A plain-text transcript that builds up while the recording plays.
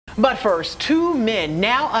But first, two men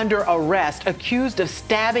now under arrest accused of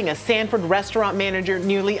stabbing a Sanford restaurant manager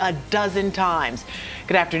nearly a dozen times.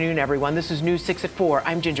 Good afternoon, everyone. This is News 6 at 4.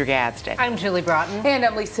 I'm Ginger Gadsden. I'm Julie Broughton. And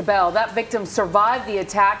I'm Lisa Bell. That victim survived the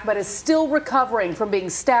attack, but is still recovering from being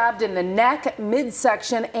stabbed in the neck,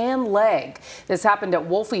 midsection, and leg. This happened at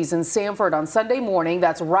Wolfie's in Sanford on Sunday morning.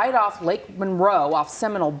 That's right off Lake Monroe, off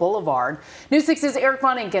Seminole Boulevard. News 6's Eric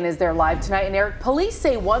Von Inken is there live tonight. And Eric, police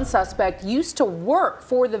say one suspect used to work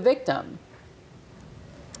for the victim.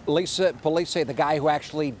 Lisa, police say the guy who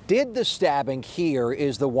actually did the stabbing here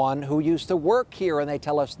is the one who used to work here, and they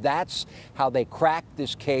tell us that's how they cracked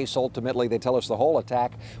this case. Ultimately, they tell us the whole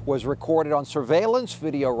attack was recorded on surveillance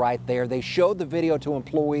video right there. They showed the video to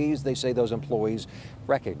employees. They say those employees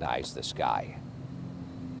recognize this guy.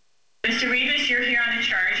 Mr. Rivas, you're here on the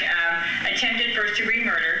charge of attempted first-degree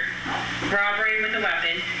murder, robbery with a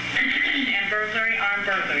weapon, and burglary, armed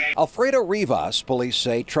burglary. Alfredo Rivas, police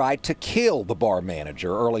say, tried to kill the bar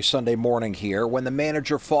manager early Sunday morning here when the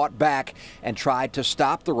manager fought back and tried to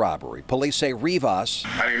stop the robbery. Police say Rivas...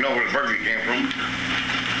 I didn't know where the burglary came from.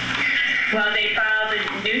 Well, they filed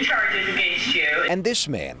the new charges against you. And this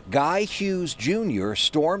man, Guy Hughes Jr.,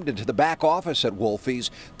 stormed into the back office at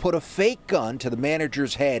Wolfie's, put a fake gun to the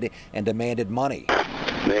manager's head and demanded money.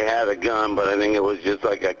 They had a gun, but I think it was just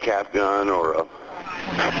like a cap gun or a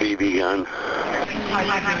BB gun.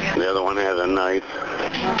 The other one had a knife.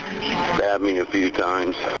 Stabbed me a few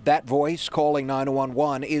times. That voice calling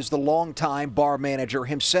 911 is the longtime bar manager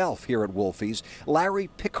himself here at Wolfie's, Larry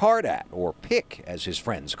Picardat, or Pick as his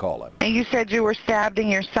friends call him. And you said you were stabbed in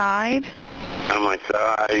your side? On my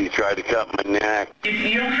side, he tried to cut my neck.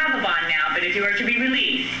 You don't have a bond now, but if you were to be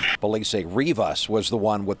released. Police say Rivas was the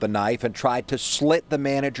one with the knife and tried to slit the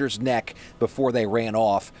manager's neck before they ran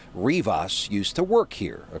off. Rivas used to work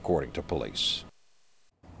here, according to police.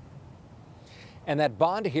 And that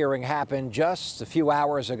bond hearing happened just a few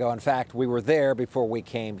hours ago. In fact, we were there before we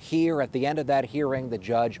came here. At the end of that hearing, the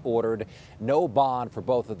judge ordered no bond for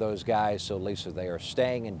both of those guys. So, Lisa, they are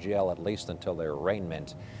staying in jail at least until their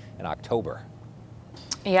arraignment in October.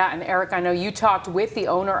 Yeah, and Eric, I know you talked with the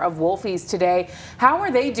owner of Wolfie's today. How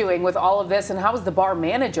are they doing with all of this, and how is the bar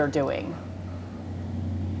manager doing?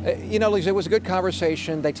 You know, Lisa, it was a good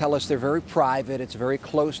conversation. They tell us they're very private. It's a very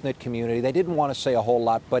close-knit community. They didn't want to say a whole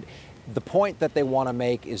lot, but the point that they want to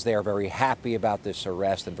make is they're very happy about this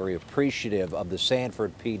arrest and very appreciative of the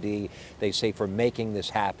Sanford PD, they say, for making this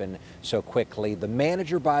happen so quickly. The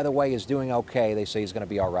manager, by the way, is doing okay. They say he's going to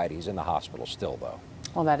be all right. He's in the hospital still, though.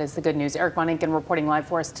 Well, that is the good news. Eric Von Inken reporting live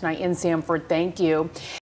for us tonight in Sanford. Thank you.